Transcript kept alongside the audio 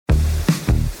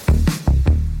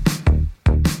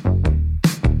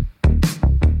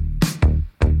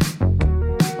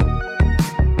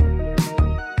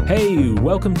Hey,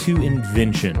 welcome to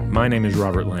Invention. My name is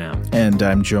Robert Lamb. And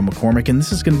I'm Joe McCormick, and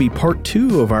this is going to be part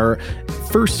 2 of our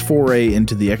first foray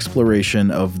into the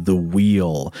exploration of the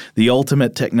wheel, the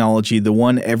ultimate technology, the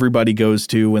one everybody goes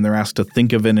to when they're asked to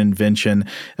think of an invention,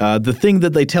 the thing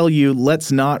that they tell you,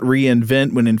 let's not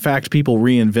reinvent, when in fact people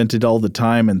reinvent it all the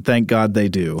time, and thank God they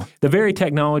do. The very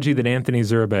technology that Anthony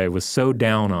Zerbe was so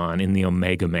down on in the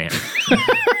Omega Man.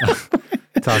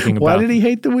 Talking about, why did he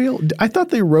hate the wheel? I thought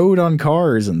they rode on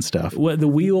cars and stuff. Well, the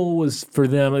wheel was for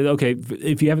them. Okay,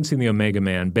 if you haven't seen the Omega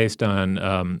Man, based on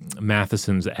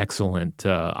Matheson's excellent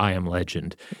I Am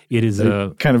Legend, it is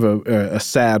kind of a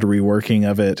sad reworking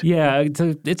of it. Yeah,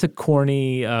 it's a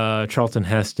corny Charlton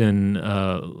Heston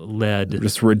led,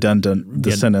 just redundant.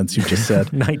 The sentence you just said.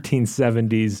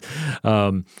 1970s.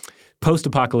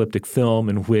 Post-apocalyptic film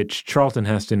in which Charlton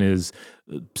Heston is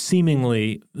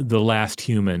seemingly the last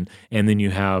human, and then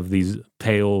you have these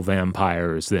pale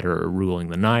vampires that are ruling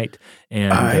the night.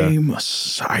 And I'm a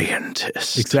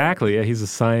scientist. Exactly. Yeah, he's a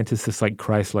scientist, this like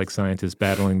Christ-like scientist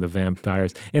battling the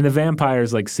vampires. And the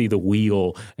vampires like see the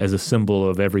wheel as a symbol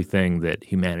of everything that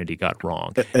humanity got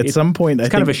wrong. At some point, it's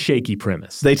kind of a shaky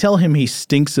premise. They tell him he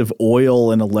stinks of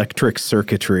oil and electric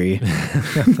circuitry.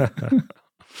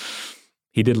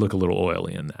 He did look a little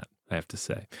oily in that, I have to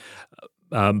say.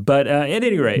 But at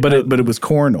any rate. But it was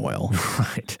corn oil.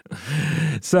 Right.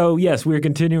 So, yes, we're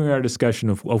continuing our discussion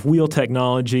of wheel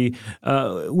technology.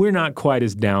 We're not quite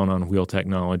as down on wheel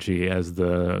technology as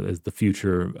the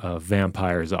future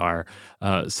vampires are.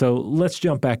 So let's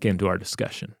jump back into our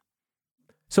discussion.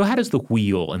 So how does the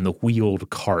wheel and the wheeled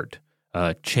cart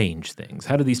change things?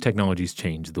 How do these technologies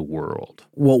change the world?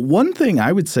 Well, one thing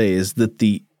I would say is that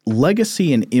the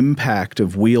legacy and impact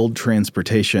of wheeled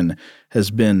transportation has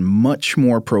been much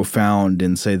more profound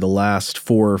in, say, the last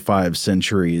 4 or 5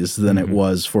 centuries than it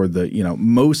was for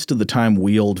most of the time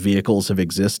wheeled vehicles have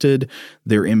existed.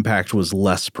 Their impact was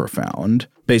less profound.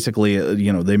 Basically,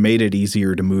 they made it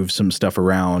easier to move some stuff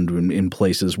around in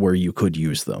places where you could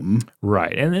use them.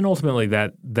 Right. And then ultimately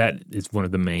that is one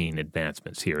of the main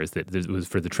advancements here, is that it was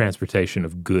for the transportation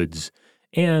of goods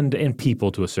and people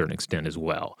to a certain extent as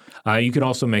well. You can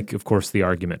also make, of course, the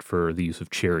argument for the use of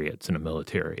chariots in a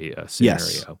military scenario.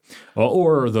 Yes.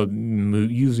 Or the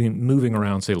moving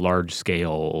around, say,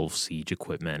 large-scale siege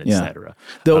equipment, et cetera.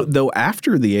 Though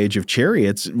after the age of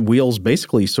chariots, wheels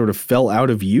basically sort of fell out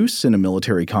of use in a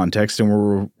military context and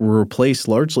were replaced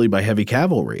largely by heavy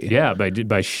cavalry. Yeah,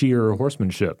 by sheer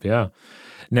horsemanship, yeah.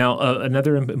 Now,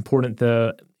 another important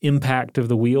impact of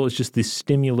the wheel is just the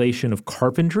stimulation of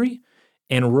carpentry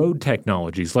and road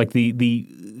technologies, like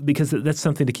because that's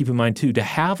something to keep in mind too. To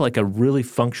have like a really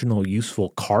functional, useful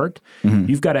cart,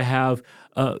 you've got to have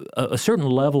a certain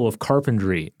level of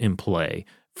carpentry in play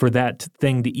for that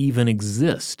thing to even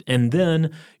exist. And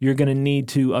then you're going to need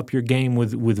to up your game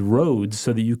with roads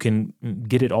so that you can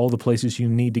get it all the places you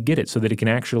need to get it, so that it can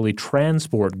actually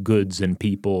transport goods and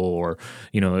people or,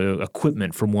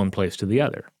 equipment from one place to the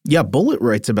other. Yeah, Bullitt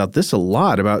writes about this a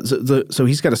lot. So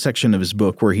he's got a section of his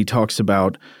book where he talks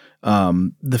about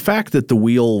the fact that the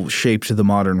wheel shaped the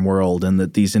modern world and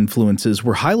that these influences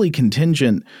were highly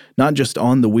contingent, not just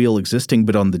on the wheel existing,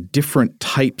 but on the different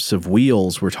types of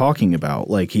wheels we're talking about.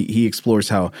 Like he explores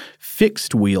how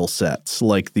fixed wheel sets,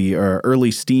 like the early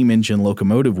steam engine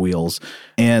locomotive wheels,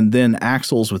 and then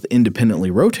axles with independently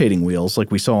rotating wheels,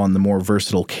 like we saw on the more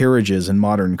versatile carriages in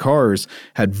modern cars,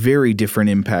 had very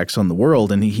different impacts on the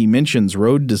world. And he mentions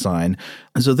road design.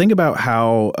 So think about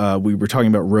how we were talking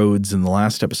about roads in the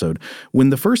last episode.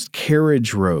 When the first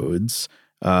carriage roads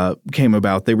came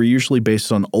about, they were usually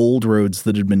based on old roads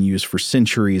that had been used for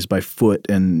centuries by foot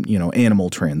and, animal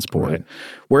transport. Right.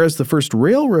 Whereas the first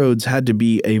railroads had to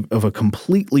be of a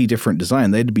completely different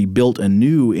design. They had to be built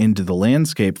anew into the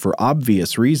landscape for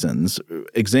obvious reasons.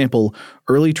 Example,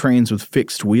 early trains with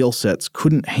fixed wheel sets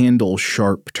couldn't handle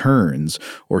sharp turns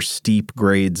or steep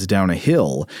grades down a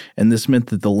hill, and this meant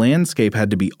that the landscape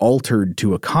had to be altered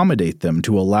to accommodate them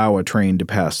to allow a train to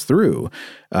pass through.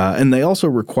 And they also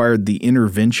required the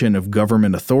intervention of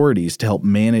government authorities to help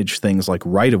manage things like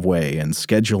right-of-way and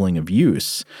scheduling of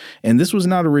use. And this was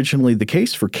not originally the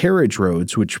case for carriage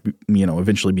roads, which,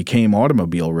 eventually became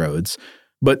automobile roads.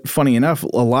 But funny enough, a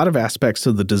lot of aspects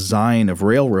of the design of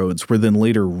railroads were then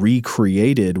later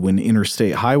recreated when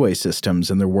interstate highway systems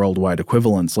and their worldwide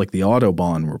equivalents like the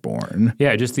Autobahn were born.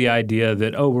 Yeah, just the idea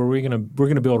that, we're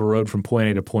going to build a road from point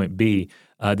A to point B.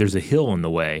 There's a hill in the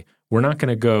way. we're not going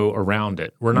to go around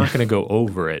it. We're not going to go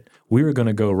over it. We're going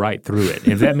to go right through it.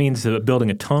 If that means building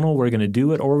a tunnel, we're going to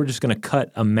do it, or we're just going to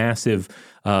cut a massive,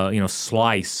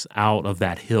 slice out of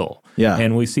that hill. Yeah.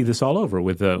 And we see this all over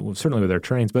with certainly with our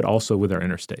trains, but also with our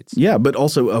interstates. Yeah, but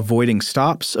also avoiding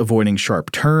stops, avoiding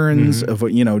sharp turns,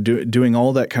 doing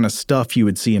all that kind of stuff you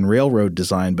would see in railroad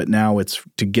design, but now it's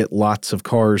to get lots of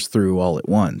cars through all at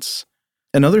once.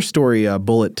 Another story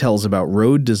Bullitt tells about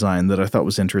road design that I thought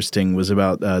was interesting was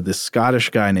about this Scottish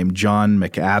guy named John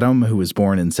McAdam, who was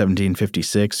born in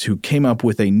 1756, who came up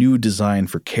with a new design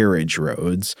for carriage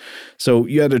roads. So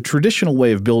you had a traditional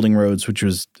way of building roads, which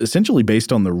was essentially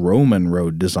based on the Roman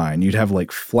road design. You'd have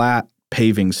like flat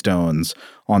paving stones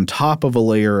on top of a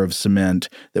layer of cement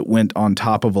that went on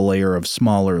top of a layer of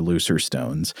smaller, looser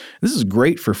stones. This is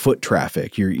great for foot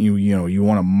traffic. You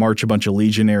want to march a bunch of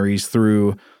legionaries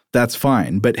through. That's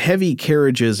fine, but heavy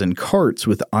carriages and carts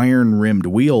with iron-rimmed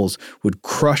wheels would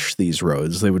crush these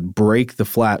roads. They would break the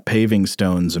flat paving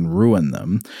stones and ruin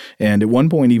them. And at one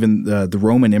point, even the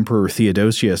Roman Emperor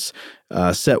Theodosius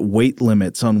set weight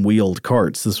limits on wheeled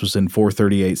carts. This was in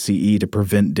 438 CE to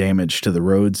prevent damage to the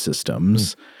road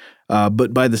systems.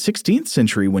 But by the 16th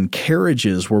century, when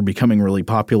carriages were becoming really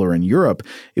popular in Europe,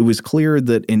 it was clear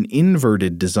that an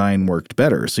inverted design worked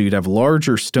better. So you'd have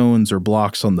larger stones or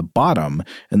blocks on the bottom,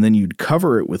 and then you'd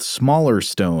cover it with smaller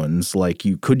stones, like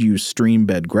you could use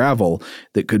stream-bed gravel,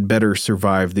 that could better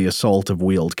survive the assault of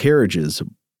wheeled carriages.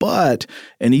 But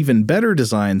an even better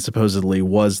design, supposedly,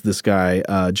 was this guy,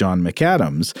 John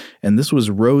McAdams. And this was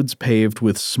roads paved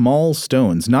with small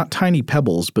stones, not tiny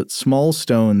pebbles, but small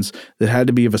stones that had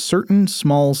to be of a certain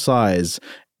small size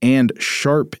and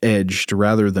sharp-edged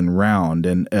rather than round.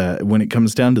 And when it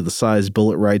comes down to the size,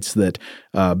 Bullitt writes that,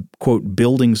 quote,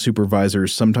 building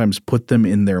supervisors sometimes put them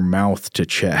in their mouth to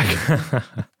check.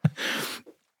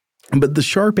 But the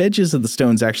sharp edges of the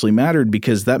stones actually mattered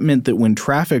because that meant that when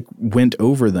traffic went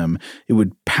over them, it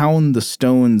would pound the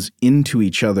stones into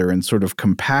each other and sort of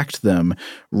compact them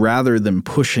rather than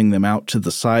pushing them out to the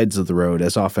sides of the road,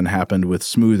 as often happened with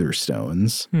smoother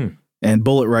stones. And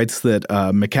Bullitt writes that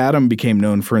McAdam became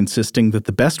known for insisting that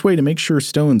the best way to make sure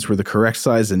stones were the correct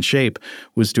size and shape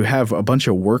was to have a bunch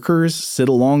of workers sit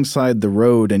alongside the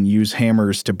road and use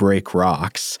hammers to break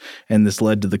rocks. And this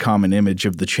led to the common image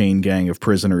of the chain gang of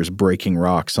prisoners breaking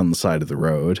rocks on the side of the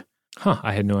road.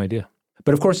 I had no idea.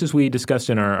 But of course, as we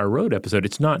discussed in our road episode,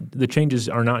 the changes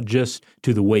are not just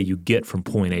to the way you get from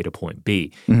point A to point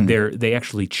B. They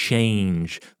actually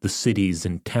change the cities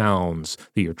and towns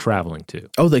that you're traveling to.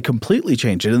 Oh, they completely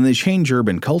change it, and they change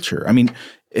urban culture. I mean,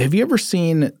 have you ever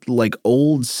seen like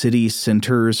old city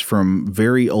centers from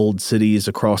very old cities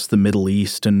across the Middle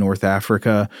East and North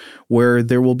Africa where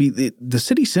there will be the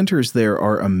city centers there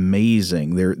are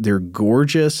amazing. They're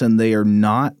gorgeous, and they are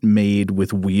not made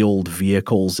with wheeled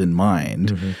vehicles in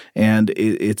mind. And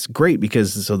it's great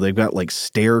because they've got like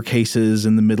staircases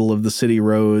in the middle of the city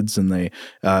roads, and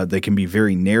they can be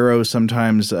very narrow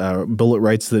sometimes. Bullitt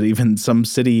writes that even some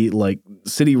city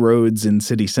roads in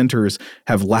city centers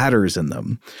have ladders in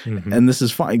them. And this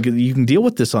is fine. You can deal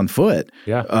with this on foot,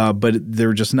 but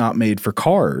they're just not made for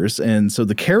cars. And so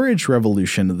the carriage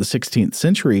revolution of the 16th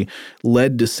century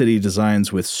led to city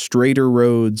designs with straighter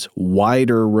roads,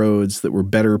 wider roads that were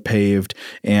better paved,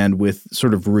 and with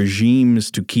sort of regimes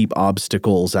to keep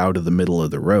obstacles out of the middle of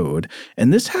the road.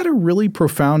 And this had a really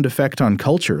profound effect on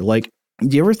culture. Like,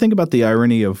 do you ever think about the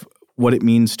irony of what it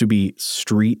means to be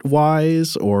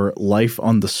streetwise or life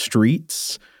on the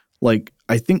streets? Like,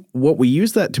 I think what we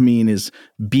use that to mean is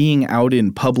being out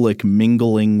in public,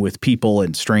 mingling with people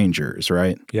and strangers,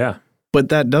 right? Yeah. But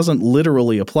that doesn't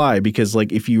literally apply because,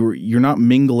 like, if you're not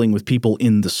mingling with people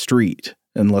in the street,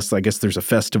 unless I guess there's a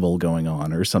festival going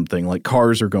on or something, like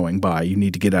cars are going by, you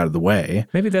need to get out of the way.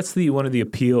 Maybe that's one of the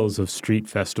appeals of street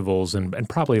festivals and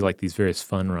probably like these various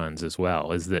fun runs as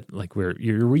well, is that like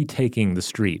you're retaking the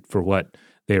street for what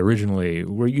they originally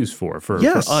were used for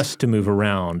us to move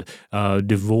around,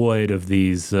 devoid of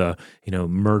these,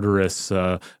 murderous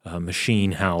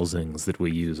machine housings that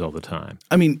we use all the time.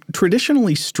 I mean,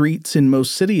 traditionally, streets in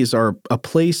most cities are a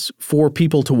place for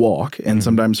people to walk and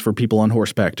sometimes for people on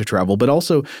horseback to travel, but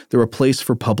also they're a place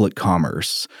for public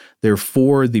commerce. They're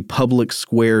for the public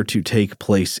square to take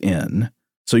place in.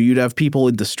 So you'd have people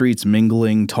in the streets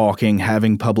mingling, talking,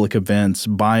 having public events,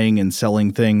 buying and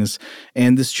selling things.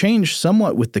 And this changed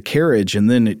somewhat with the carriage, and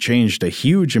then it changed a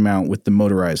huge amount with the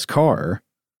motorized car.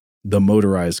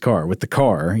 With the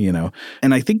car,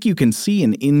 And I think you can see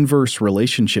an inverse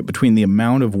relationship between the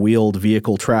amount of wheeled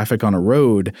vehicle traffic on a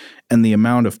road and the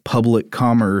amount of public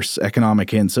commerce,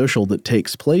 economic and social, that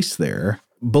takes place there.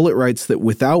 Bullitt writes that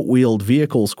without wheeled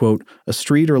vehicles, quote, a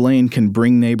street or lane can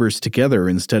bring neighbors together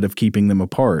instead of keeping them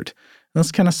apart.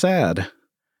 That's kind of sad.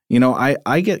 You know,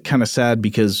 I get kind of sad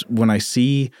because when I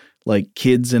see like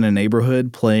kids in a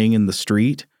neighborhood playing in the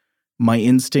street, my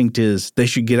instinct is they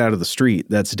should get out of the street.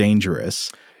 That's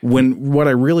dangerous. When what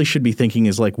I really should be thinking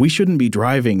is like, we shouldn't be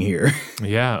driving here.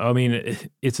 Yeah, I mean,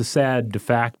 it's a sad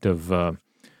fact of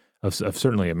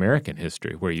certainly American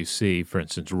history, where you see, for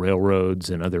instance,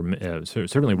 railroads and other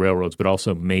certainly railroads, but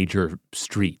also major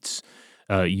streets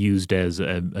used as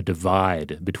a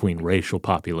divide between racial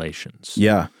populations.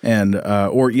 Yeah, and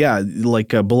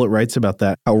Bullitt writes about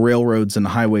that, how railroads and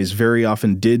highways very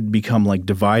often did become like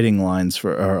dividing lines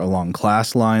for along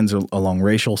class lines, or along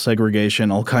racial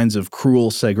segregation, all kinds of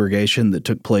cruel segregation that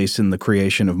took place in the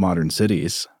creation of modern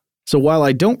cities. So while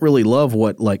I don't really love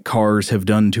what like cars have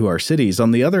done to our cities,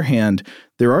 on the other hand,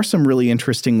 there are some really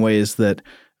interesting ways that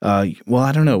I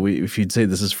don't know if you'd say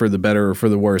this is for the better or for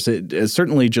the worse. It is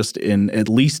certainly just in at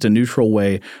least a neutral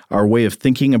way, our way of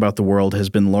thinking about the world has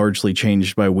been largely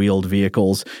changed by wheeled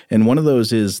vehicles. And one of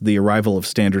those is the arrival of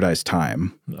standardized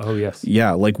time. Oh, yes.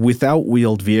 Yeah, like without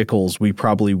wheeled vehicles, we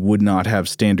probably would not have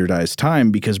standardized time,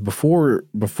 because before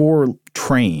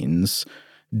trains,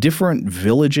 different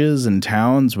villages and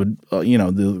towns would,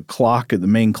 the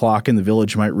main clock in the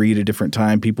village might read a different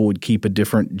time. People would keep a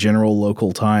different general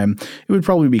local time. It would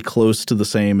probably be close to the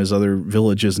same as other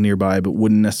villages nearby, but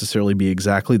wouldn't necessarily be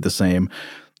exactly the same.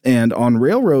 And on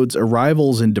railroads,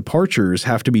 arrivals and departures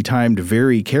have to be timed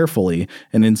very carefully,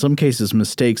 and in some cases,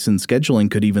 mistakes in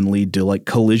scheduling could even lead to like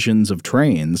collisions of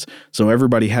trains. So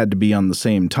everybody had to be on the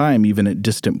same time, even at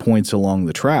distant points along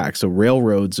the track. So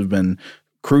railroads have been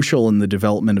crucial in the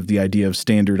development of the idea of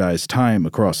standardized time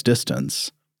across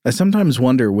distance. I sometimes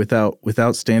wonder,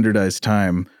 without standardized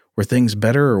time, were things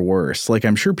better or worse? Like,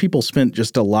 I'm sure people spent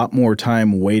just a lot more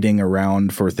time waiting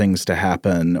around for things to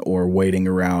happen, or waiting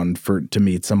around to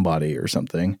meet somebody or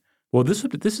something. Well, this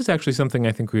is actually something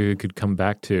I think we could come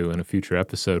back to in a future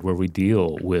episode, where we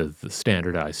deal with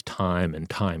standardized time and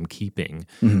timekeeping,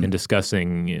 and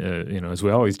discussing, as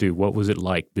we always do, what was it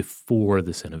like before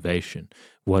this innovation?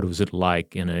 What was it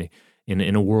like in a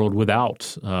world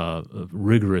without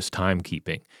rigorous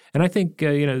timekeeping? And I think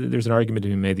there's an argument to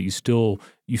be made that you still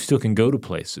can go to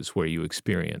places where you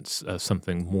experience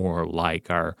something more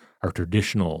like our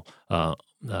traditional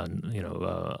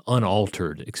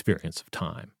unaltered experiance of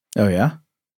time. Oh, yeah?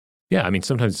 Yeah, I mean,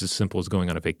 sometimes it's as simple as going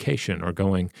on a vacation or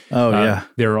going. Oh, yeah.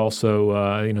 There are also,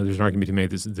 there's an argument to be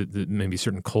made that maybe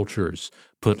certain cultures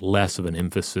put less of an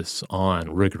emphasis on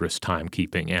rigorous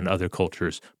timekeeping, and other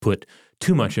cultures put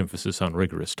too much emphasis on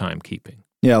rigorous timekeeping.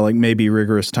 Yeah, like maybe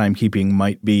rigorous timekeeping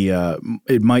might be,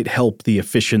 it might help the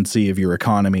efficiency of your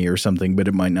economy or something, but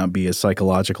it might not be as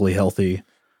psychologically healthy.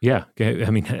 Yeah,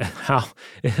 I mean,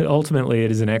 ultimately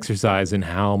it is an exercise in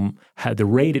how the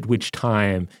rate at which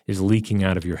time is leaking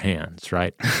out of your hands,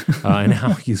 right? And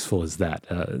how useful is that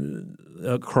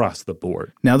across the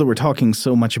board? Now that we're talking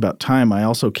so much about time, I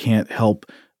also can't help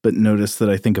but notice that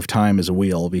I think of time as a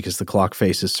wheel, because the clock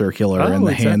face is circular and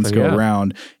the hands go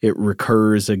around. It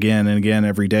recurs again and again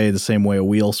every day, the same way a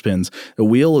wheel spins. A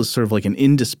wheel is sort of like an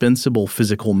indispensable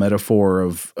physical metaphor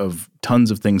of tons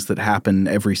of things that happen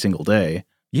every single day.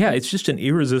 Yeah, it's just an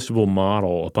irresistible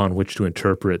model upon which to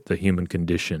interpret the human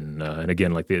condition. And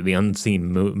again, like the unseen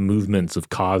movements of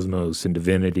cosmos and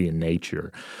divinity and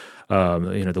nature.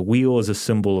 The wheel is a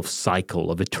symbol of cycle,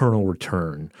 of eternal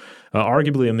return,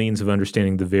 arguably a means of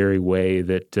understanding the very way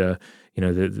that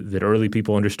that early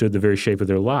people understood the very shape of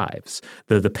their lives,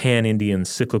 the pan-Indian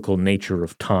cyclical nature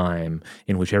of time,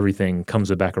 in which everything comes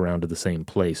back around to the same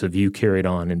place, a view carried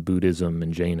on in Buddhism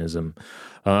and Jainism.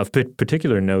 Of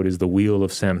particular note is the Wheel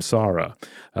of Samsara,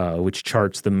 which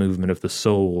charts the movement of the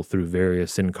soul through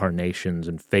various incarnations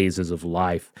and phases of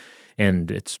life. And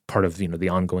it's part of the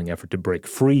ongoing effort to break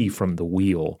free from the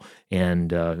wheel and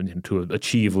to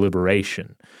achieve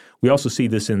liberation. We also see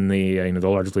this in the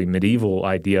largely medieval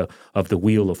idea of the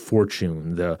Wheel of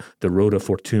Fortune, the Rota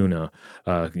Fortuna.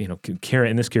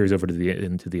 And this carries over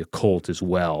into the occult as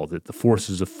well. That the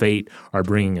forces of fate are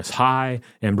bringing us high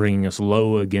and bringing us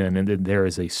low again, and that there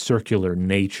is a circular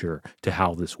nature to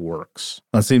how this works.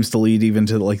 That seems to lead even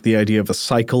to like the idea of a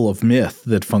cycle of myth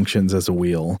that functions as a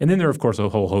wheel. And then there are, of course, a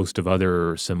whole host of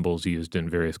other symbols used in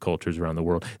various cultures around the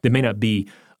world. They may not be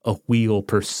a wheel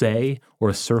per se or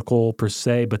a circle per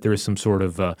se, but there is some sort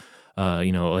of,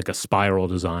 like a spiral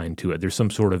design to it. There's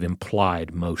some sort of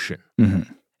implied motion.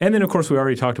 Mm-hmm. And then, of course, we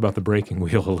already talked about the breaking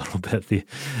wheel a little bit,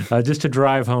 just to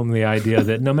drive home the idea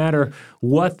that no matter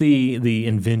what the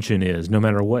invention is, no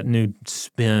matter what new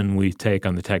spin we take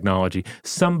on the technology,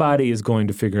 somebody is going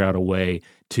to figure out a way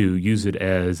to use it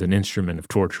as an instrument of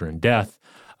torture and death.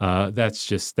 That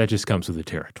just comes with the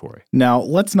territory. Now,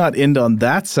 let's not end on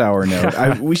that sour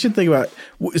note. We should think about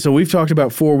 – so we've talked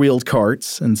about four-wheeled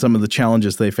carts and some of the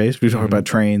challenges they face. We've talked about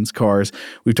trains, cars.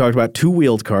 We've talked about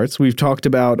two-wheeled carts. We've talked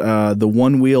about the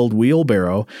one-wheeled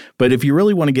wheelbarrow. But if you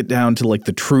really want to get down to like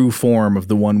the true form of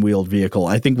the one-wheeled vehicle,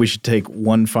 I think we should take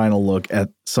one final look at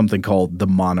something called the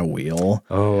monowheel.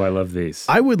 Oh, I love these.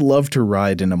 I would love to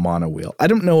ride in a monowheel. I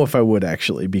don't know if I would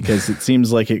actually, because it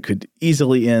seems like it could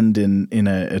easily end in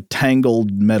a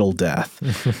tangled metal death.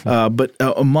 But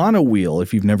a monowheel,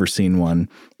 if you've never seen one,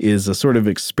 is a sort of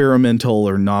experimental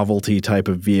or novelty type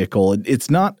of vehicle. It's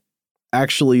not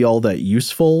actually all that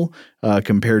useful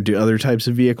compared to other types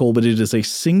of vehicle, but it is a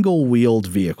single-wheeled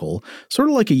vehicle, sort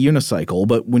of like a unicycle.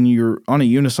 But when you're on a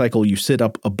unicycle, you sit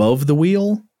up above the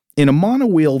wheel. In a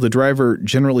monowheel, the driver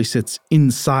generally sits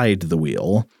inside the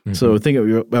wheel. Mm-hmm. So think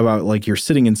about like you're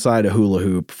sitting inside a hula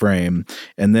hoop frame,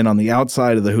 and then on the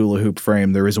outside of the hula hoop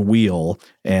frame, there is a wheel,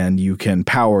 and you can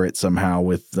power it somehow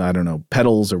with, I don't know,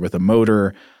 pedals or with a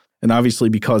motor. And obviously,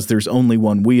 because there's only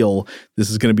one wheel, this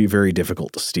is going to be very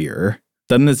difficult to steer.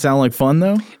 Doesn't it sound like fun,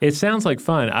 though? It sounds like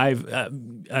fun. I've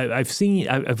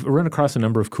run across a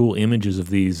number of cool images of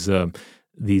these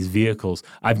vehicles.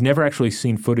 I've never actually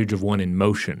seen footage of one in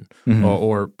motion,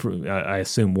 or I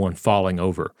assume one falling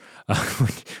over,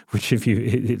 which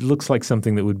it looks like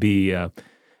something that would be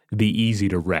easy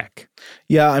to wreck.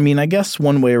 Yeah, I mean, I guess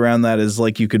one way around that is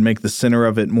like you could make the center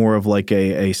of it more of like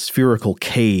a spherical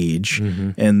cage,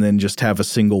 and then just have a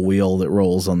single wheel that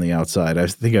rolls on the outside. I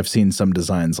think I've seen some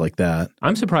designs like that.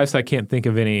 I'm surprised I can't think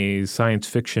of any science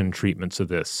fiction treatments of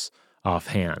this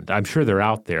offhand. I'm sure they're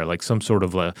out there, like some sort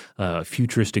of a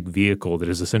futuristic vehicle that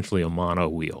is essentially a mono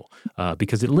wheel,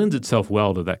 because it lends itself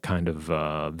well to that kind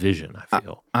of vision, I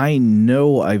feel. I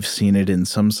know I've seen it in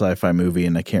some sci-fi movie,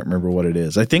 and I can't remember what it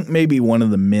is. I think maybe one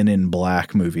of the Men in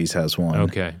Black movies has one.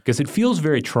 Okay, because it feels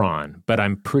very Tron, but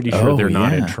I'm pretty sure they're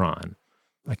not in Tron.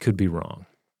 I could be wrong.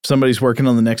 Somebody's working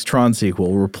on the next Tron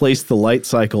sequel. Replace the light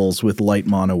cycles with light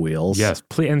monowheels. Yes,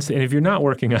 please. And if you're not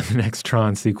working on the next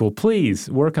Tron sequel, please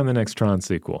work on the next Tron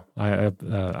sequel. I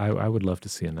would love to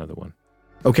see another one.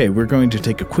 Okay, we're going to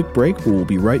take a quick break. We'll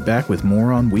be right back with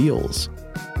more on wheels.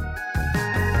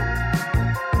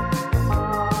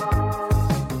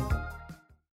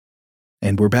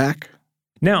 And we're back.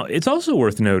 Now, it's also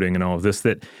worth noting in all of this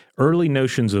that early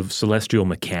notions of celestial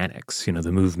mechanics,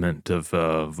 the movement of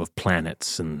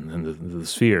planets and the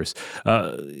spheres,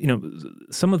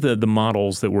 some of the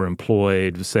models that were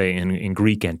employed, say, in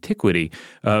Greek antiquity,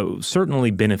 certainly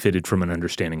benefited from an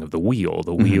understanding of the wheel.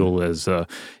 The wheel as a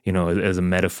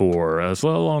metaphor,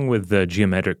 along with the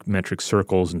geometric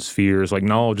circles and spheres. Like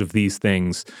knowledge of these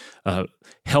things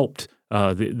helped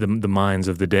the minds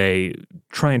of the day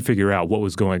try and figure out what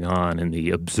was going on in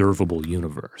the observable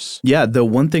universe. Yeah, the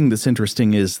one thing that's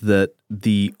interesting is that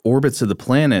the orbits of the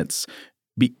planets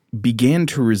began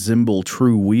to resemble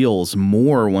true wheels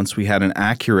more once we had an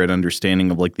accurate understanding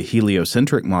of like the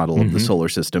heliocentric model of the solar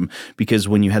system, because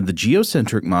when you had the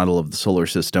geocentric model of the solar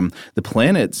system, the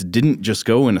planets didn't just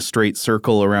go in a straight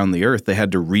circle around the Earth. They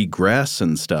had to regress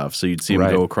and stuff. So you'd see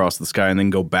them go across the sky and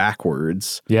then go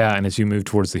backwards. Yeah, and as you move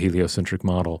towards the heliocentric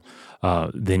model,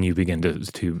 then you begin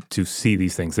to see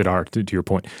these things that are, to your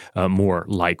point, more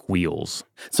like wheels.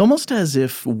 It's almost as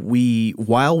if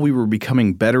while we were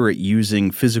becoming better at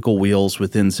using physical wheels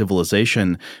within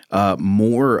civilization,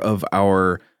 more of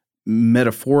our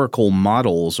metaphorical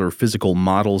models or physical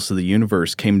models of the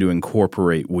universe came to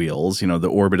incorporate wheels. The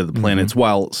orbit of the planets,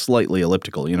 while slightly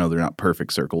elliptical, they're not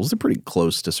perfect circles. They're pretty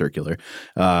close to circular.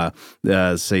 Then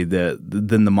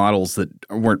the models that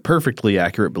weren't perfectly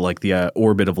accurate, but like the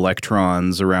orbit of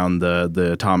electrons around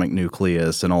the atomic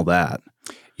nucleus and all that.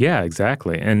 Yeah,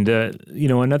 exactly. And,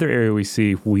 another area we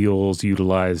see wheels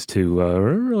utilized to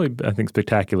really, I think,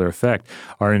 spectacular effect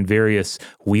are in various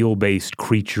wheel-based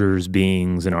creatures,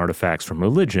 beings, and artifacts from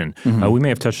religion. We may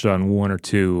have touched on one or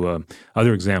two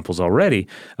other examples already,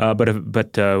 but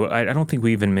I don't think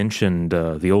we even mentioned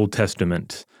the Old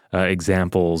Testament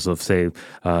examples of, say,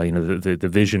 the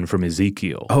vision from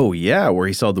Ezekiel. Oh, yeah, where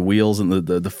he saw the wheels and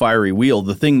the fiery wheel,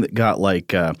 the thing that got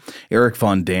like Eric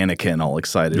von Daniken all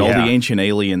excited. Yeah. All the ancient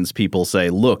aliens people say,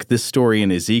 look, this story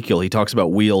in Ezekiel, he talks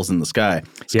about wheels in the sky.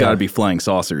 It's got to be flying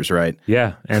saucers, right?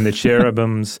 Yeah, and the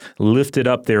cherubims lifted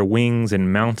up their wings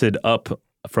and mounted up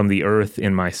from the earth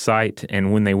in my sight,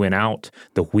 and when they went out,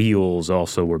 the wheels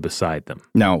also were beside them.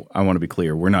 Now, I want to be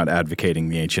clear. We're not advocating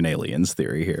the ancient aliens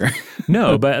theory here.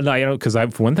 No, but because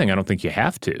for one thing, I don't think you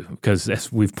have to, because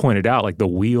as we've pointed out, like the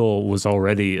wheel was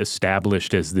already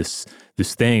established as this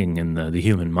thing in the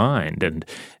human mind, and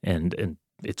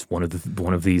it's one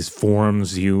of these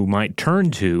forms you might turn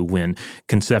to when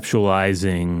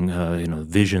conceptualizing,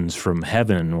 visions from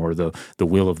heaven or the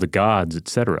will of the gods,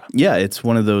 etc. Yeah, it's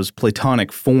one of those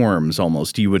Platonic forms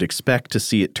almost. You would expect to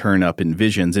see it turn up in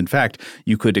visions. In fact,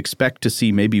 you could expect to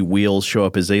see maybe wheels show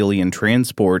up as alien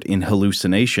transport in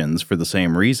hallucinations for the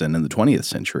same reason in the 20th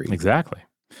century. Exactly.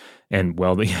 And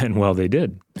they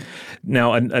did.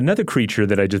 Now, another creature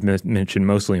that I just mentioned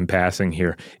mostly in passing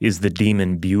here is the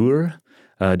demon Bure.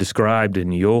 Described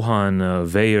in Johann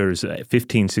Weyer's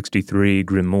 1563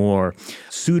 grimoire,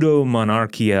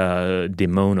 Pseudo-Monarchia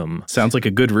Daemonum. Sounds like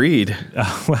a good read.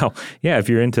 Well, yeah, if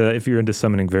you're into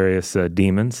summoning various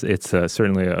demons, it's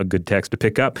certainly a good text to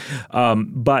pick up.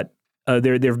 But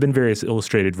there have been various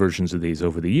illustrated versions of these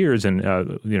over the years, and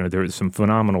there are some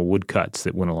phenomenal woodcuts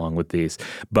that went along with these.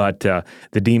 But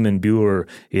the demon Bure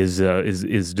is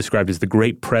described as the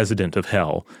great president of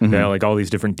hell. Mm-hmm. Like all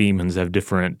these different demons have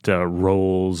different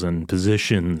roles and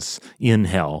positions in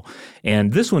hell,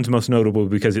 and this one's most notable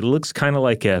because it looks kind of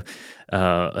like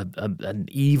an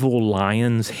evil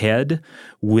lion's head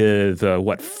with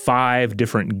 5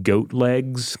 different goat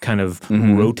legs kind of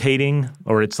rotating,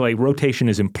 or it's like rotation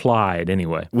is implied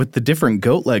anyway. With the different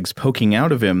goat legs poking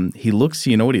out of him,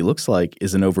 what he looks like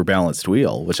is an overbalanced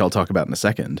wheel, which I'll talk about in a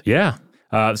second. Yeah.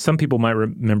 Some people might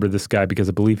remember this guy because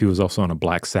I believe he was also on a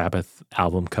Black Sabbath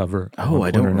album cover. Oh,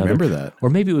 I don't remember that. Or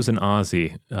maybe it was an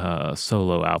Ozzy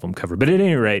solo album cover. But at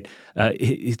any rate,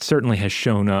 it certainly has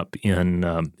shown up in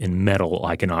metal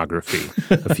iconography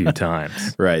a few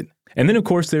times. Right. And then, of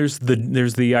course, there's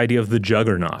the idea of the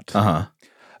juggernaut. Uh-huh.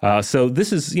 So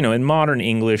this is, in modern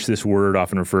English, this word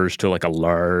often refers to like a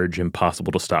large,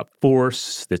 impossible-to-stop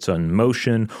force that's on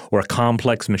motion, or a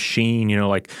complex machine,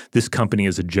 like this company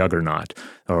is a juggernaut,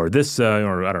 or this,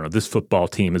 this football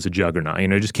team is a juggernaut.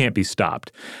 It just can't be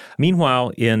stopped. Meanwhile,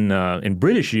 in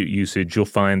British usage, you'll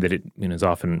find that it is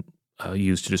often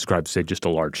used to describe, say, just a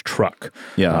large truck.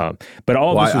 Yeah. But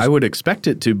I would expect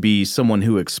it to be someone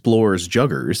who explores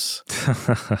juggers.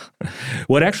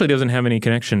 Well, it actually doesn't have any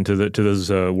connection to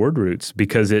those word roots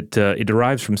because it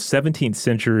derives from 17th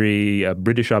century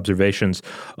British observations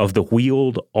of the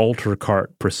wheeled altar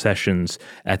cart processions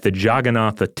at the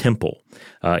Jagannatha temple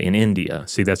in India.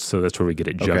 See, that's where we get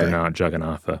it, Juggernaut,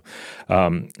 Jagannatha.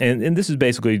 And this is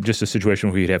basically just a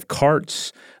situation where you'd have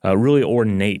carts, really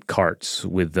ornate carts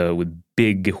with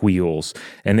big wheels,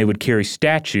 and they would carry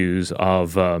statues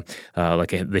of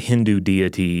the Hindu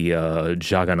deity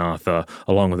Jagannatha,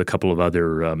 along with a couple of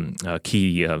other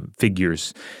key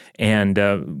figures. And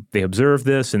they observed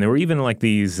this, and there were even like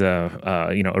these,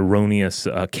 erroneous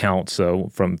accounts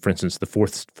from, for instance, the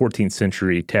 14th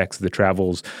century text, The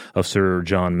Travels of Sir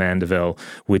John Mandeville,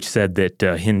 which said that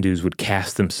Hindus would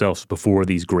cast themselves before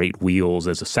these great wheels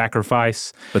as a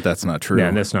sacrifice. But that's not true.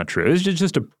 Yeah, that's not true. It's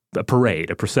just a parade,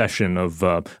 a procession of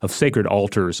sacred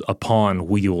altars upon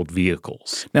wheeled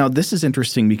vehicles. Now, this is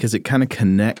interesting because it kind of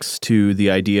connects to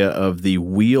the idea of the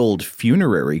wheeled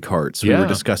funerary carts we were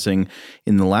discussing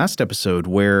in the last episode,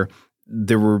 where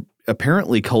there were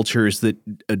apparently cultures that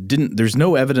there's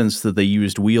no evidence that they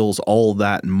used wheels all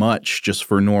that much just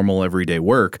for normal everyday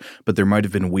work, but there might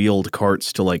have been wheeled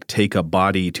carts to like take a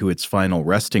body to its final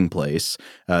resting place.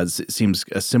 It seems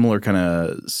a similar kind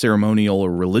of ceremonial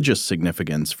or religious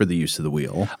significance for the use of the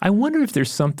wheel. I wonder if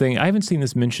there's something, I haven't seen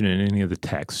this mentioned in any of the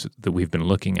texts that we've been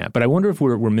looking at, but I wonder if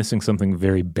we're missing something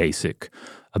very basic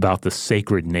about the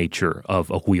sacred nature of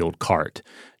a wheeled cart,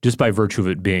 just by virtue of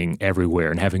it being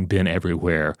everywhere and having been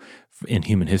everywhere in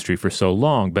human history for so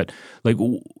long. But like,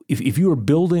 if you were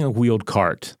building a wheeled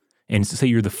cart, and say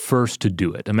you're the first to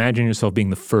do it, imagine yourself being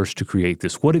the first to create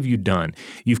this. What have you done?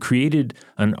 You've created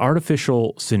an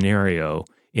artificial scenario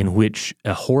in which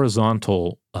a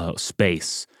horizontal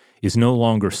space is no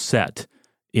longer set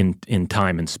in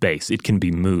time and space. It can be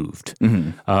moved,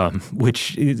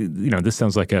 which, this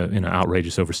sounds like an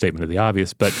outrageous overstatement of the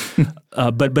obvious, but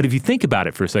but if you think about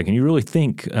it for a second, you really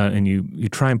think and you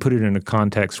try and put it in a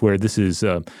context where this is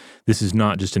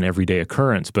not just an everyday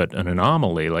occurrence, but an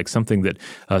anomaly, like something that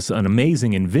an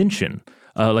amazing invention.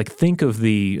 Like think of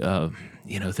the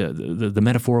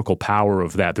metaphorical power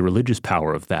of that, the religious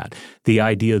power of that, the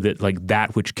idea that like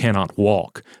that which cannot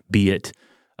walk, be it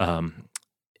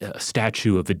a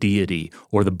statue of a deity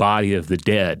or the body of the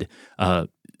dead,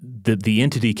 the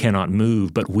entity cannot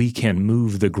move, but we can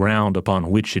move the ground upon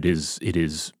which it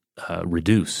is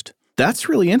reduced. That's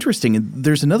really interesting. And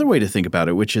there's another way to think about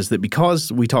it, which is that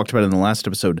because we talked about it in the last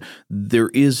episode, there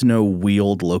is no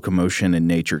wheeled locomotion in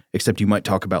nature, except you might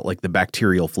talk about like the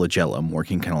bacterial flagellum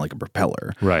working kind of like a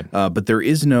propeller. Right. But there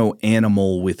is no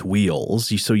animal with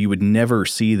wheels, so you would never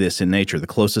see this in nature. The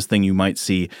closest thing you might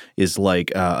see is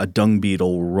like a dung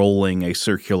beetle rolling a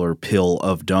circular pill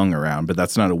of dung around, but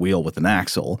that's not a wheel with an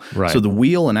axle. Right. So the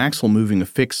wheel and axle moving a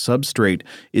fixed substrate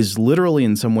is literally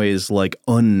in some ways like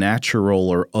unnatural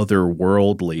or otherworldly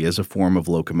as a form of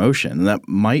locomotion. And that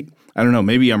might, I don't know,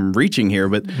 maybe I'm reaching here,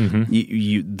 but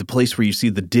the place where you see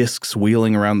the discs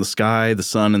wheeling around the sky, the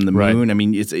sun and the moon, I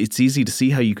mean, it's easy to see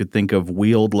how you could think of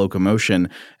wheeled locomotion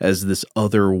as this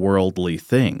otherworldly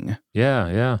thing.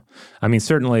 Yeah. I mean,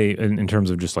 certainly in terms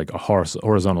of just like a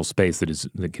horizontal space that is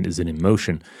in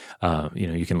motion,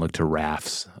 you can look to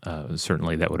rafts.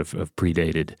 Certainly that would have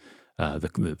predated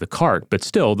the cart, but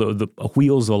still, the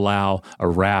wheels allow a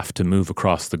raft to move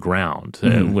across the ground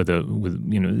with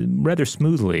rather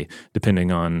smoothly,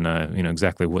 depending on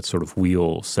exactly what sort of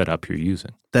wheel setup you're using.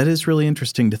 That is really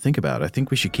interesting to think about. I think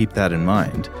we should keep that in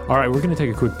mind. All right, we're going to take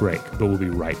a quick break, but we'll be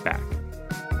right back.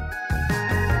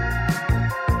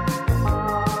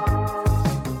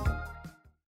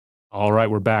 All right,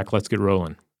 we're back. Let's get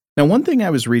rolling. Now, one thing I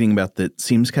was reading about that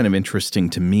seems kind of interesting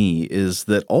to me is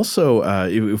that also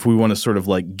if we want to sort of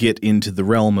like get into the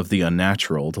realm of the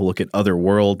unnatural, to look at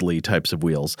otherworldly types of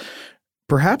wheels,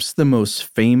 perhaps the most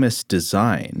famous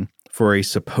design for a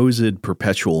supposed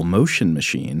perpetual motion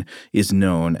machine is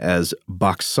known as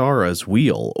Boxara's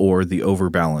wheel, or the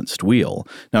overbalanced wheel.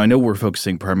 Now, I know we're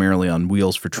focusing primarily on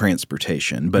wheels for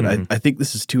transportation, but I think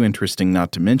this is too interesting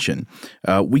not to mention.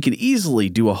 We could easily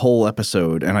do a whole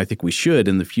episode, and I think we should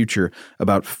in the future,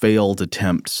 about failed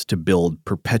attempts to build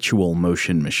perpetual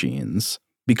motion machines.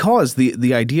 Because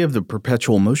the idea of the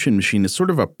perpetual motion machine is sort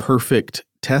of a perfect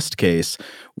test case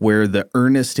where the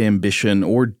earnest ambition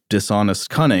or dishonest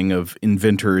cunning of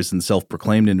inventors and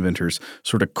self-proclaimed inventors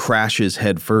sort of crashes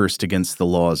headfirst against the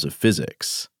laws of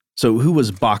physics. So who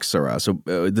was Boxara? So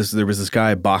there was this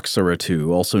guy Boxara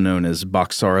II, also known as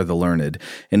Boxara the Learned,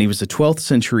 and he was a 12th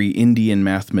century Indian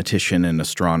mathematician and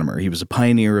astronomer. He was a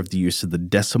pioneer of the use of the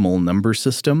decimal number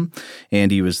system,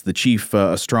 and he was the chief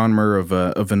astronomer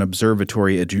of an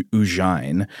observatory at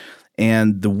Ujjain.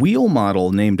 And the wheel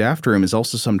model named after him is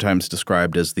also sometimes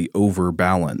described as the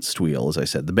overbalanced wheel. As I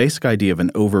said, the basic idea of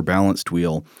an overbalanced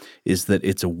wheel is that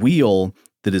it's a wheel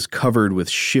that is covered with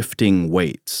shifting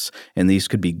weights. And these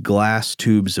could be glass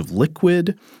tubes of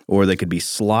liquid, or they could be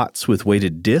slots with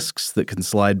weighted discs that can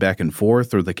slide back and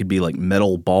forth, or they could be like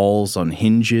metal balls on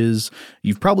hinges.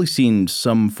 You've probably seen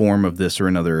some form of this or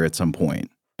another at some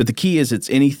point. But the key is it's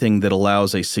anything that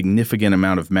allows a significant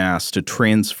amount of mass to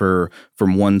transfer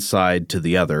from one side to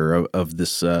the other of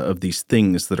these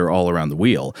things that are all around the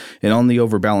wheel. And on the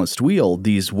overbalanced wheel,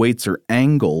 these weights are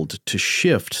angled to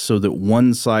shift so that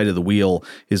one side of the wheel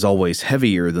is always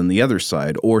heavier than the other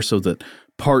side, or so that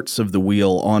parts of the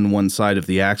wheel on one side of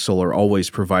the axle are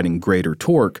always providing greater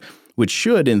torque, which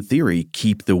should, in theory,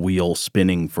 keep the wheel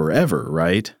spinning forever,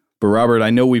 right? But Robert, I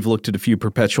know we've looked at a few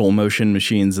perpetual motion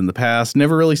machines in the past.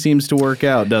 Never really seems to work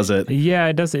out, does it? Yeah,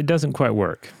 it does. It doesn't quite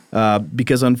work.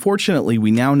 Because unfortunately, we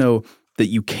now know that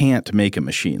you can't make a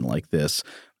machine like this.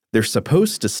 They're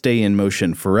supposed to stay in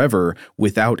motion forever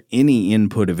without any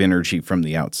input of energy from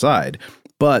the outside.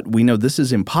 But we know this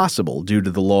is impossible due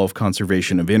to the law of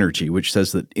conservation of energy, which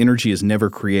says that energy is never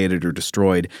created or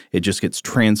destroyed. It just gets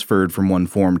transferred from one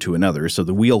form to another. So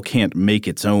the wheel can't make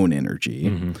its own energy.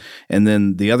 Mm-hmm. And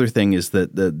then the other thing is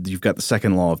that you've got the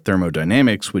second law of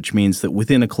thermodynamics, which means that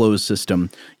within a closed system,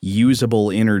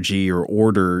 usable energy or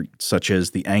order, such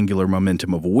as the angular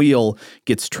momentum of a wheel,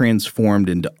 gets transformed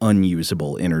into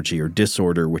unusable energy or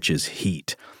disorder, which is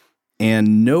heat.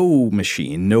 And no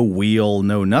machine, no wheel,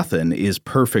 no nothing is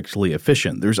perfectly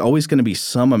efficient. There's always going to be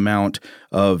some amount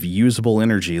of usable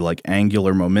energy, like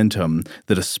angular momentum,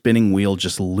 that a spinning wheel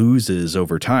just loses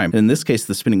over time. And in this case,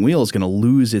 the spinning wheel is going to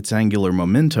lose its angular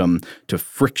momentum to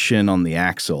friction on the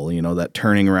axle. You know, that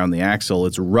turning around the axle,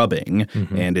 it's rubbing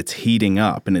and it's heating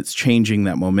up and it's changing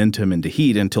that momentum into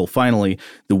heat until finally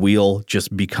the wheel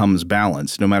just becomes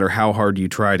balanced. No matter how hard you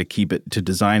try to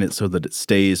design it so that it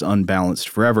stays unbalanced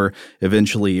forever,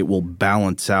 eventually it will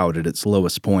balance out at its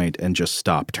lowest point and just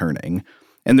stop turning.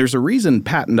 And there's a reason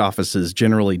patent offices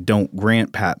generally don't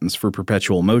grant patents for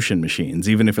perpetual motion machines.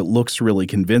 Even if it looks really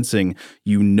convincing,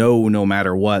 no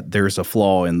matter what, there's a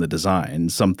flaw in the design.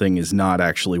 Something is not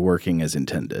actually working as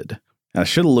intended. I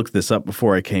should have looked this up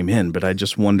before I came in, but I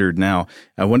just wondered now.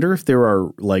 I wonder if there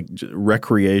are like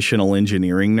recreational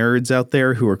engineering nerds out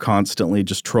there who are constantly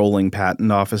just trolling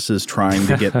patent offices trying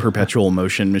to get perpetual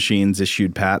motion machines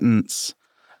issued patents.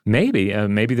 Maybe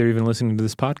they're even listening to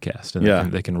this podcast,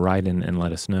 and they can write in and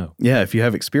let us know. Yeah, if you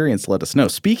have experience, let us know.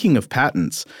 Speaking of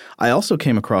patents, I also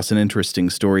came across an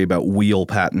interesting story about wheel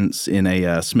patents in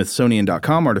a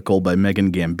Smithsonian.com article by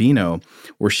Megan Gambino,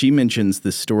 where she mentions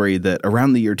this story that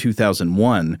around the year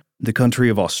 2001, the country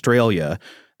of Australia,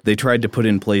 they tried to put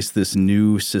in place this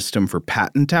new system for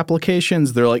patent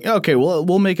applications. They're like, okay, well,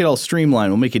 we'll make it all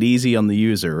streamlined. We'll make it easy on the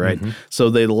user, right? Mm-hmm. So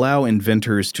they'd allow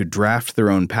inventors to draft their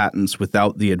own patents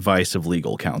without the advice of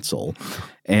legal counsel.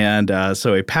 And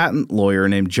so a patent lawyer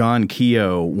named John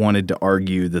Keogh wanted to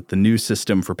argue that the new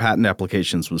system for patent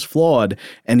applications was flawed,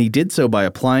 and he did so by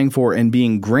applying for and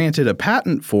being granted a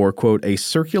patent for, quote, a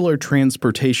circular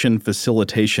transportation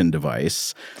facilitation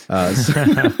device.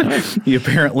 He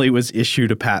apparently was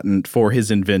issued a patent for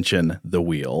his invention, the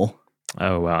wheel.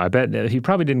 Oh, wow. I bet he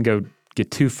probably didn't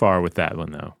get too far with that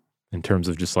one, though, in terms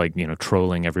of just like,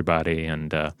 trolling everybody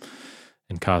and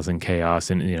causing chaos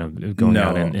and, going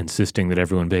out and insisting that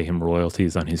everyone pay him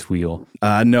royalties on his wheel.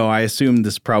 No, I assume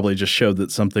this probably just showed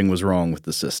that something was wrong with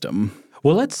the system.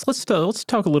 Well, let's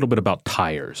talk a little bit about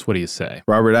tires. What do you say?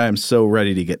 Robert, I am so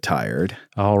ready to get tired.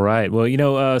 All right.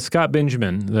 Well, Scott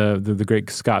Benjamin, the great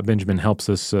Scott Benjamin, helps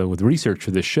us with research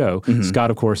for this show. Mm-hmm.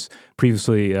 Scott, of course,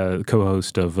 previously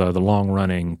co-host of the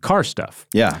long-running Car Stuff.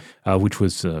 Yeah. Which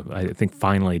was, I think,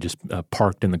 finally just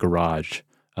parked in the garage.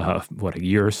 A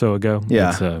year or so ago?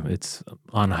 Yeah. It's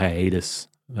on hiatus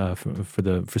for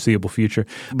the foreseeable future.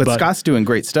 But Scott's doing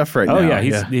great stuff right now. Oh,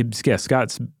 yeah.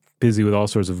 Scott's busy with all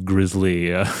sorts of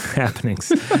grisly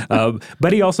happenings.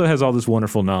 But he also has all this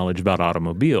wonderful knowledge about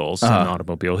automobiles and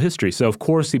automobile history. So, of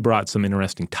course, he brought some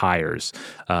interesting tires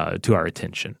to our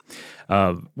attention.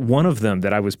 One of them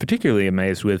that I was particularly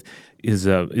amazed with is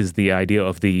the idea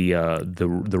of the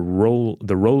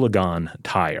Rollagon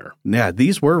tire. Yeah,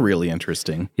 these were really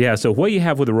interesting. Yeah, so what you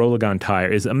have with a Rollagon tire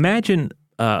is imagine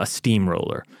a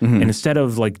steamroller, and instead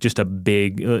of like just a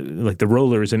big like the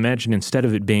rollers, imagine instead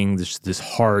of it being this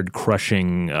hard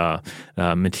crushing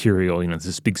material,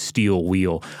 this big steel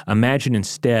wheel. Imagine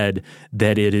instead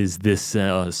that it is this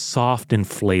soft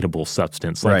inflatable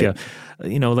substance, like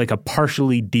a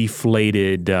partially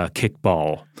deflated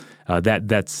kickball.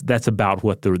 That's about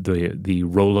what the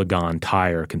Rollagon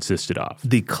tire consisted of.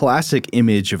 The classic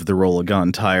image of the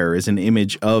Rollagon tire is an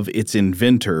image of its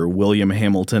inventor, William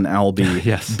Hamilton Albee,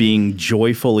 yes, being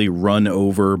joyfully run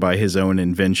over by his own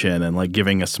invention and like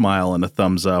giving a smile and a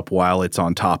thumbs up while it's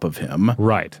on top of him.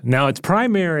 Right. Now, its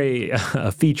primary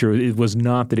feature was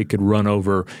not that it could run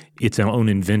over its own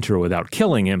inventor without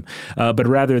killing him, but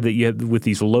rather that with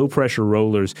these low-pressure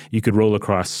rollers, you could roll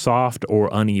across soft or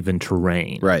uneven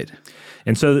terrain. Right.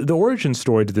 And so the origin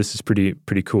story to this is pretty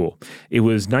cool. It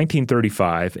was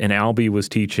 1935, and Albee was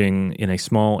teaching in a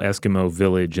small Eskimo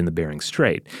village in the Bering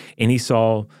Strait, and he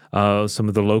saw some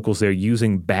of the locals there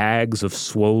using bags of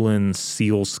swollen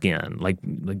sealskin, like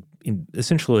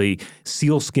essentially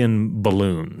sealskin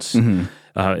balloons. Mm-hmm.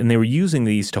 And they were using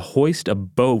these to hoist a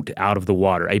boat out of the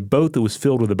water, a boat that was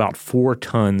filled with about 4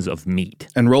 tons of meat.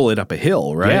 And roll it up a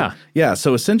hill, right? Yeah. Yeah,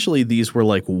 so essentially these were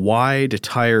like wide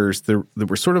tires that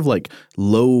were sort of like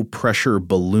low-pressure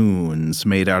balloons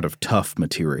made out of tough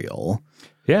material.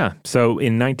 Yeah. So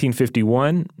in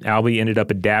 1951, Albee ended up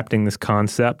adapting this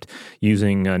concept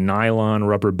using nylon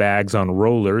rubber bags on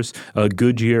rollers.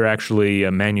 Goodyear actually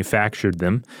manufactured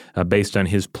them based on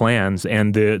his plans,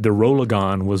 and the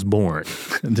Rollagon was born.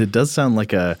 And it does sound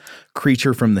like a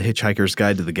creature from the Hitchhiker's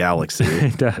Guide to the Galaxy.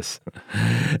 It does.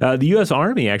 The U.S.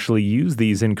 Army actually used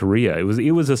these in Korea.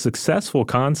 It was a successful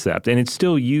concept, and it's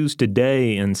still used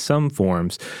today in some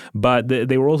forms, but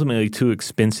they were ultimately too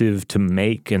expensive to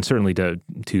make and certainly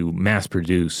to mass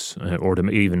produce or to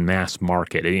even mass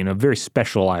market. A very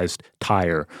specialized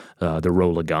tire, the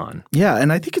Rollagon. Yeah,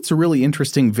 and I think it's a really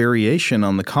interesting variation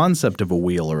on the concept of a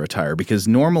wheel or a tire, because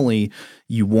normally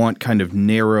you want kind of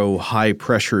narrow,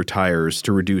 high-pressure tires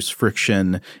to reduce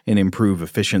friction and improve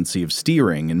efficiency of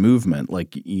steering and movement.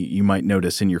 Like you might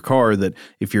notice in your car that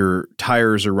if your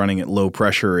tires are running at low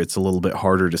pressure, it's a little bit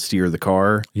harder to steer the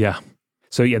car. Yeah.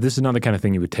 So, yeah, this is not the kind of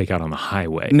thing you would take out on the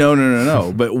highway.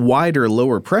 No. But wider,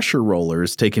 lower pressure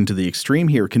rollers taken to the extreme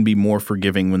here can be more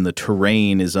forgiving when the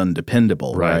terrain is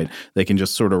undependable, right? They can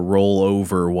just sort of roll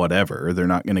over whatever. They're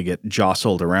not going to get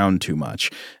jostled around too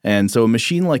much. And so a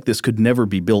machine like this could never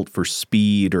be built for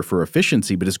speed or for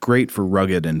efficiency, but is great for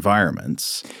rugged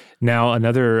environments. Now,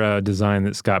 another design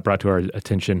that Scott brought to our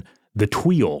attention, the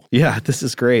tweel. Yeah, this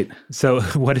is great. So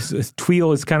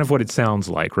tweel is kind of what it sounds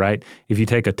like, right? If you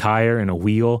take a tire and a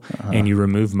wheel and you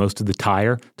remove most of the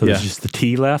tire, so there's just the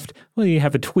T left, well, you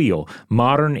have a tweel.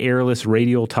 Modern airless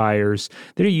radial tires,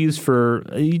 they're used for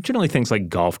generally things like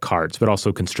golf carts, but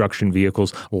also construction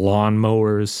vehicles,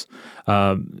 lawnmowers.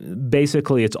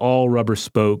 Basically, it's all rubber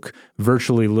spoke,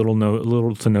 virtually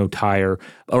little to no tire.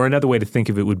 Or another way to think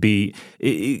of it would be,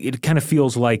 it kind of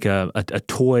feels like a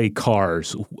toy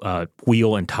car's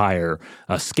wheel and tire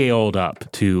scaled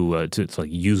up to its like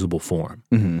usable form.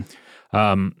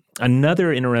 Mm-hmm.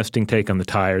 Another interesting take on the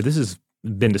tire. This has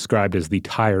been described as the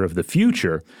tire of the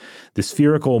future, the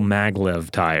spherical maglev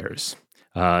tires.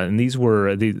 And these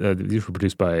were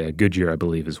produced by Goodyear, I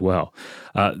believe, as well.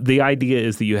 The idea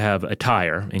is that you have a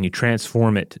tire and you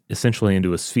transform it essentially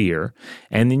into a sphere,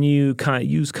 and then you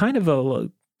use kind of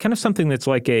something that's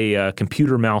like a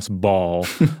computer mouse ball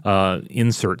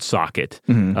insert socket.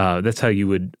 Mm-hmm. That's how you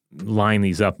would line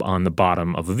these up on the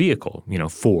bottom of a vehicle.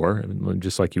 4,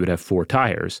 just like you would have 4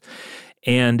 tires.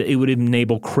 And it would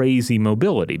enable crazy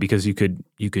mobility because you could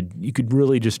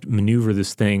really just maneuver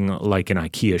this thing like an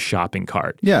IKEA shopping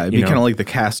cart. Yeah, it'd be kind of like the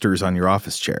casters on your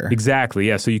office chair. Exactly,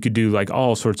 yeah. So you could do like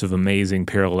all sorts of amazing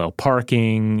parallel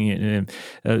parking.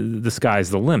 The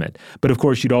sky's the limit. But of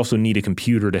course, you'd also need a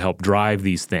computer to help drive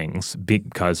these things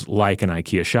because like an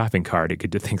IKEA shopping cart,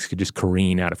 things could just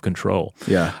careen out of control.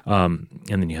 Yeah. And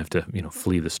then you have to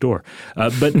flee the store.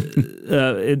 But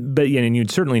and you'd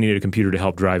certainly need a computer to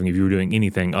help driving if you were doing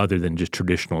anything other than just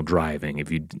traditional driving, if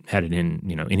you had it in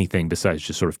anything besides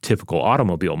just sort of typical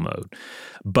automobile mode.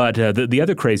 But the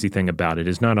other crazy thing about it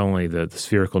is not only the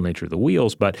spherical nature of the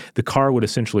wheels, but the car would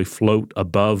essentially float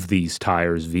above these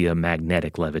tires via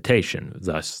magnetic levitation,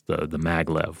 thus the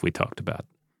maglev we talked about.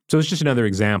 So it's just another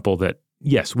example that,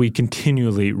 yes, we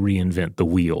continually reinvent the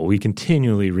wheel. We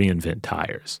continually reinvent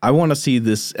tires. I want to see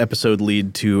this episode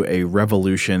lead to a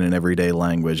revolution in everyday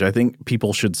language. I think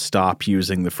people should stop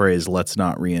using the phrase, let's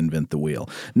not reinvent the wheel.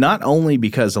 Not only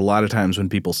because a lot of times when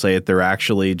people say it, they're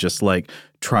actually just like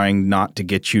trying not to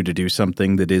get you to do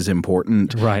something that is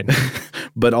important. Right.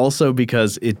 But also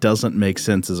because it doesn't make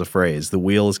sense as a phrase. The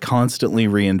wheel is constantly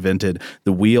reinvented.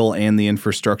 The wheel and the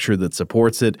infrastructure that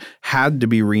supports it had to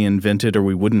be reinvented or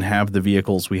we wouldn't have the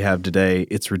vehicles we have today.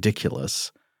 It's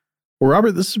ridiculous. Well,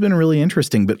 Robert, this has been really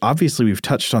interesting, but obviously we've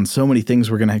touched on so many things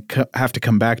we're going to have to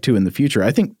come back to in the future.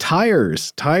 I think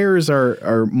tires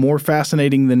are more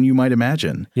fascinating than you might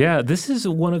imagine. Yeah, this is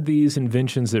one of these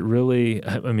inventions that really,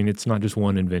 it's not just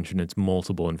one invention, it's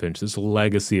multiple inventions. It's a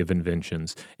legacy of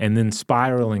inventions. And then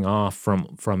spiraling off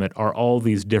from it are all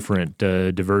these different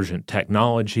divergent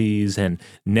technologies and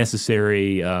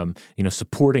necessary,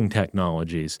 supporting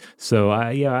technologies. So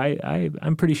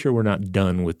I'm pretty sure we're not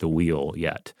done with the wheel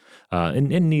yet. And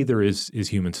neither is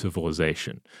human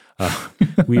civilization.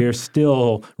 We are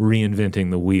still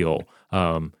reinventing the wheel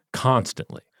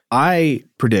constantly. I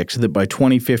predict that by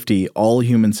 2050, all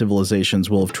human civilizations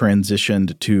will have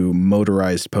transitioned to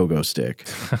motorized pogo stick.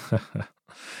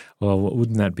 Well,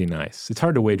 wouldn't that be nice? It's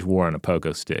hard to wage war on a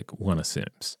pogo stick, one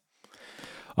assumes.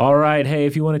 All right. Hey,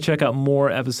 if you want to check out more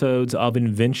episodes of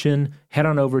Invention, head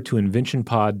on over to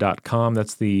inventionpod.com.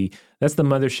 That's the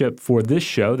mothership for this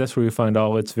show. That's where you find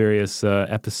all its various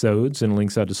episodes and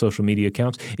links out to social media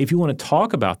accounts. If you want to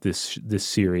talk about this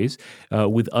series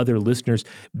with other listeners,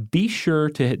 be sure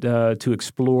to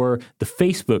explore the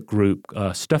Facebook group,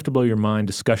 Stuff to Blow Your Mind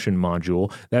discussion module.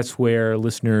 That's where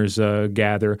listeners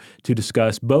gather to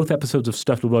discuss both episodes of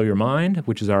Stuff to Blow Your Mind,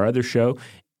 which is our other show,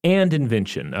 and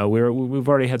Invention. We've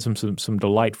already had some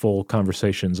delightful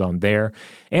conversations on there,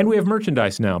 and we have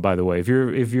merchandise now. By the way, if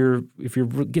you're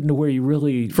getting to where you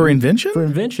really for Invention,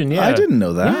 yeah, I didn't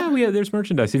know that. Yeah, there's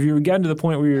merchandise. If you've gotten to the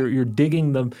point where you're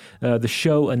digging the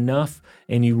show enough,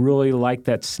 and you really like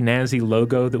that snazzy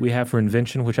logo that we have for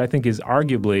Invention, which I think is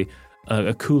arguably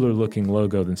a cooler looking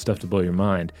logo than Stuff to Blow Your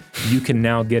Mind, you can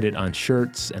now get it on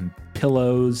shirts and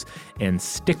pillows and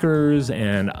stickers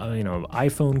and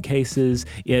iPhone cases.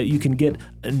 You can get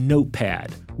a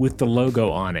notepad with the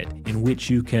logo on it in which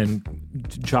you can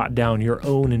jot down your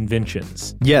own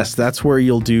inventions. Yes, that's where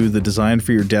you'll do the design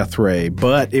for your death ray,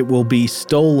 but it will be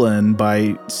stolen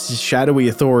by shadowy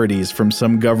authorities from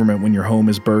some government when your home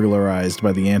is burglarized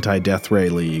by the Anti-Death Ray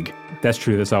League. That's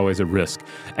true. That's always a risk.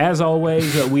 As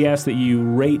always, we ask that you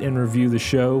rate and review the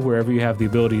show wherever you have the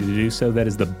ability to do so. That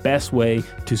is the best way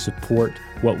to support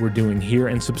what we're doing here.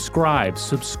 And subscribe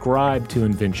to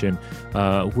Invention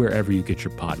wherever you get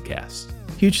your podcasts.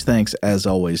 Huge thanks, as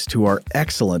always, to our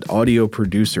excellent audio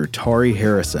producer, Tari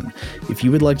Harrison. If you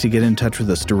would like to get in touch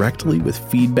with us directly with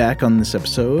feedback on this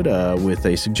episode, with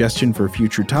a suggestion for a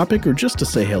future topic, or just to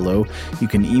say hello, you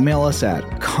can email us at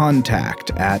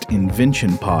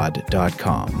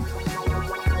contact@inventionpod.com.